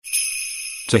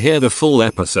To hear the full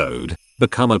episode,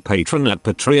 become a patron at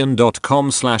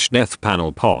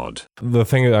patreon.com/deathpanelpod. The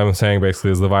thing that I'm saying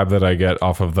basically is the vibe that I get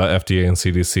off of the FDA and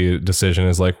CDC decision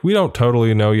is like, we don't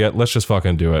totally know yet. Let's just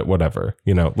fucking do it. Whatever.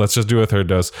 Let's just do a third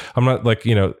dose. I'm not like,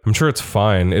 I'm sure it's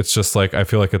fine. It's just like, I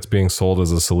feel like it's being sold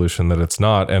as a solution that it's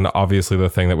not. And obviously the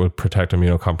thing that would protect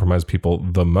immunocompromised people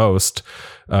the most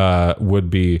would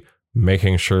be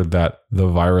making sure that the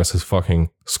virus is fucking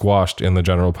squashed in the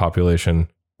general population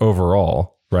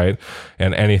overall. Right.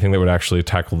 And anything that would actually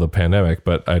tackle the pandemic.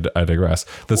 But I digress.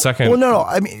 The second. Well, no.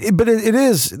 I mean, but it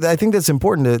is. I think that's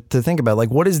important to think about.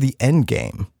 Like, what is the end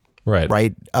game? Right.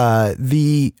 Right. I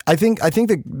think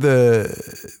the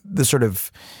sort of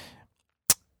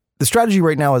the strategy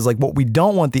right now is like what we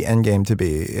don't want the end game to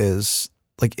be is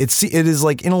like it is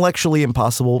like intellectually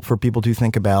impossible for people to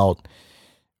think about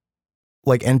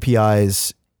like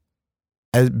NPIs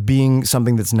as being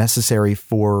something that's necessary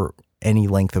for any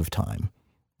length of time.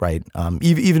 Right.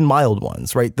 Even mild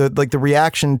ones. Right. The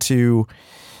reaction to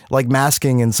like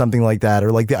masking and something like that,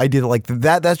 or like the idea that like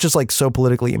that's just like so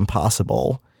politically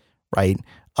impossible. Right.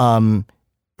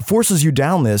 Forces you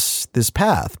down this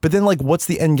path. But then like, what's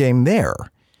the end game there?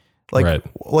 Like, right.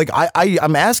 Like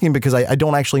I'm asking because I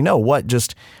don't actually know what,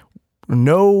 just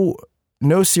no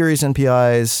serious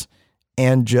NPIs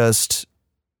and just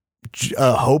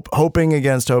hoping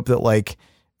against hope that like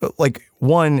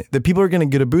one, that people are going to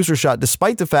get a booster shot,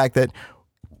 despite the fact that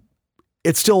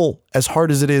it's still as hard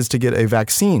as it is to get a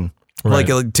vaccine, right.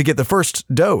 like to get the first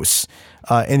dose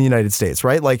in the United States.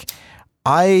 Right. Like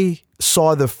I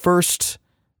saw the first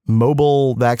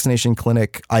mobile vaccination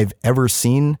clinic I've ever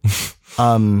seen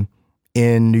in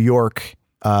New York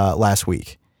last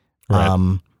week.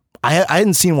 Right. I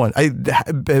hadn't seen one. I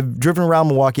have driven around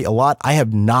Milwaukee a lot. I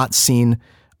have not seen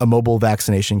a mobile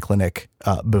vaccination clinic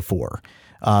before.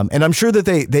 And I'm sure that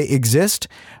they exist,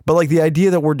 but like the idea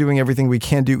that we're doing everything we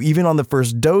can do, even on the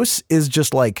first dose, is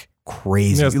just like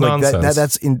crazy. Yeah, it's like nonsense.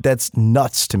 That's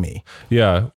nuts to me.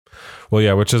 Yeah. Well,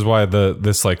 yeah, which is why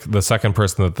the second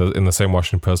person that in the same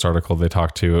Washington Post article they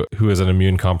talked to, who is an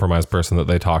immune compromised person that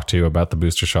they talked to about the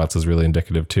booster shots, is really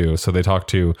indicative too. So they talked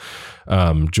to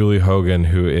Julie Hogan,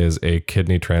 who is a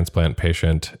kidney transplant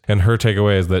patient, and her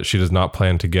takeaway is that she does not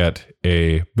plan to get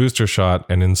a booster shot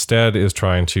and instead is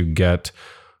trying to get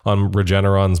on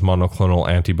Regeneron's monoclonal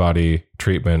antibody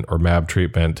treatment, or MAB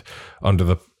treatment, under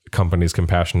the company's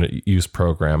compassionate use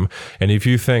program. And if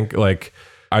you think like,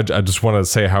 I just want to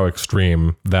say how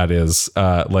extreme that is.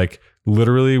 Like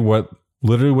literally what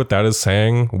that is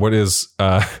saying. What is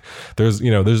there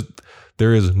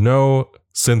is no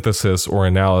synthesis or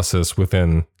analysis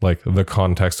within like the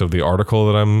context of the article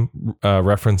that I'm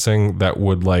referencing that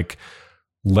would like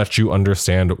let you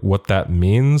understand what that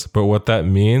means. But what that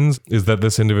means is that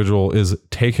this individual is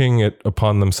taking it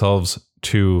upon themselves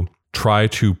to try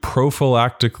to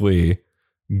prophylactically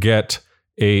get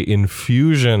a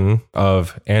infusion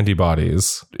of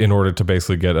antibodies in order to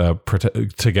basically get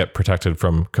get protected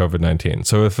from COVID-19.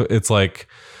 So if it's like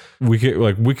we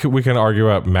can argue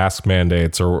about mask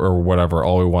mandates or whatever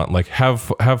all we want, like have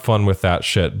fun with that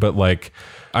shit, but like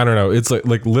I don't know, it's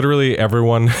like literally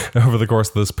everyone over the course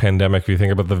of this pandemic, if you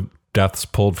think about the deaths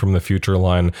pulled from the future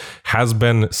line, has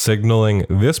been signaling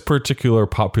this particular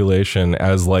population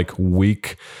as like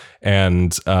weak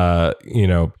and,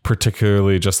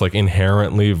 particularly just like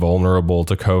inherently vulnerable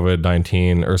to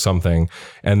COVID-19 or something.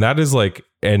 And that is like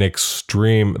an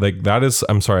extreme, like that is,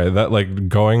 I'm sorry, that like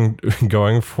going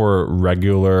for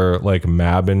regular like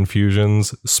MAB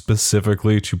infusions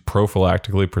specifically to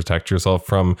prophylactically protect yourself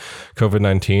from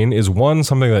COVID-19 is one,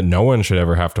 something that no one should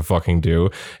ever have to fucking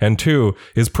do. And two,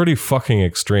 is pretty fucking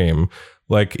extreme.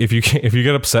 Like if you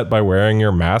get upset by wearing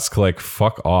your mask, like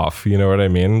fuck off. You know what I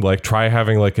mean? Like try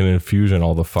having like an infusion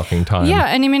all the fucking time. Yeah.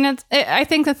 And I mean, I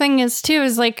think the thing is too,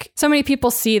 is like so many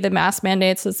people see the mask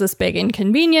mandates as this big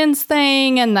inconvenience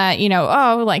thing. And that,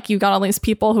 like you got all these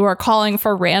people who are calling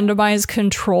for randomized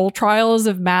control trials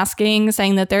of masking,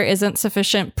 saying that there isn't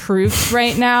sufficient proof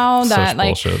right now that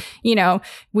like, bullshit.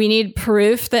 We need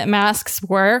proof that masks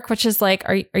work, which is like,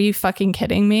 are you fucking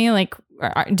kidding me? Like,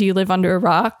 do you live under a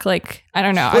rock? Like, I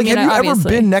don't know. Like, have you ever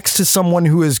been next to someone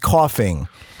who is coughing?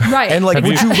 Right. And like,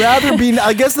 would you rather be,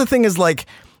 I guess the thing is like,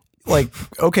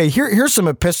 okay, here's some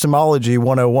epistemology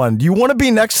 101. Do you want to be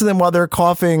next to them while they're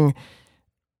coughing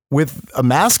with a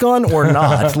mask on or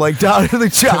not? Like,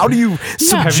 how do you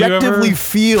subjectively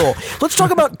feel? Let's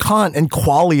talk about Kant and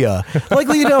qualia. Like,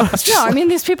 you know, no, I mean,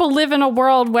 these people live in a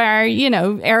world where, you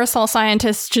know, aerosol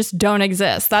scientists just don't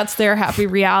exist. That's their happy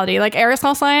reality. Like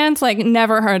aerosol science, like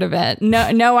never heard of it.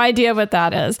 No idea what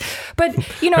that is. But,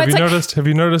 you know, have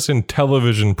you noticed in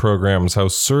television programs how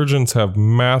surgeons have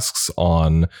masks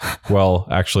on? Well,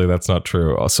 actually, that's not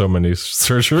true. So many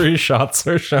surgery shots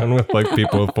are shown with like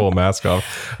people with full mask off.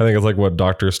 I think it's like what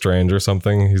Doctor Strange or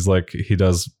something. He's like, he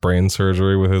does brain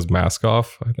surgery with his mask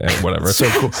off. Whatever. So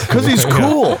cool. Because he's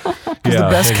cool. He's the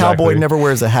best cowboy, never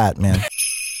wears a hat, man.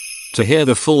 To hear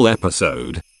the full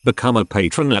episode, become a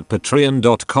patron at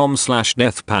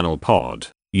patreon.com/deathpanelpod.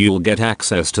 You'll get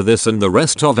access to this and the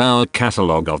rest of our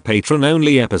catalog of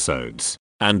patron-only episodes,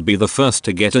 and be the first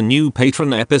to get a new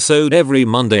patron episode every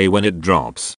Monday when it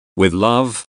drops. With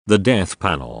love, The Death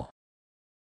Panel.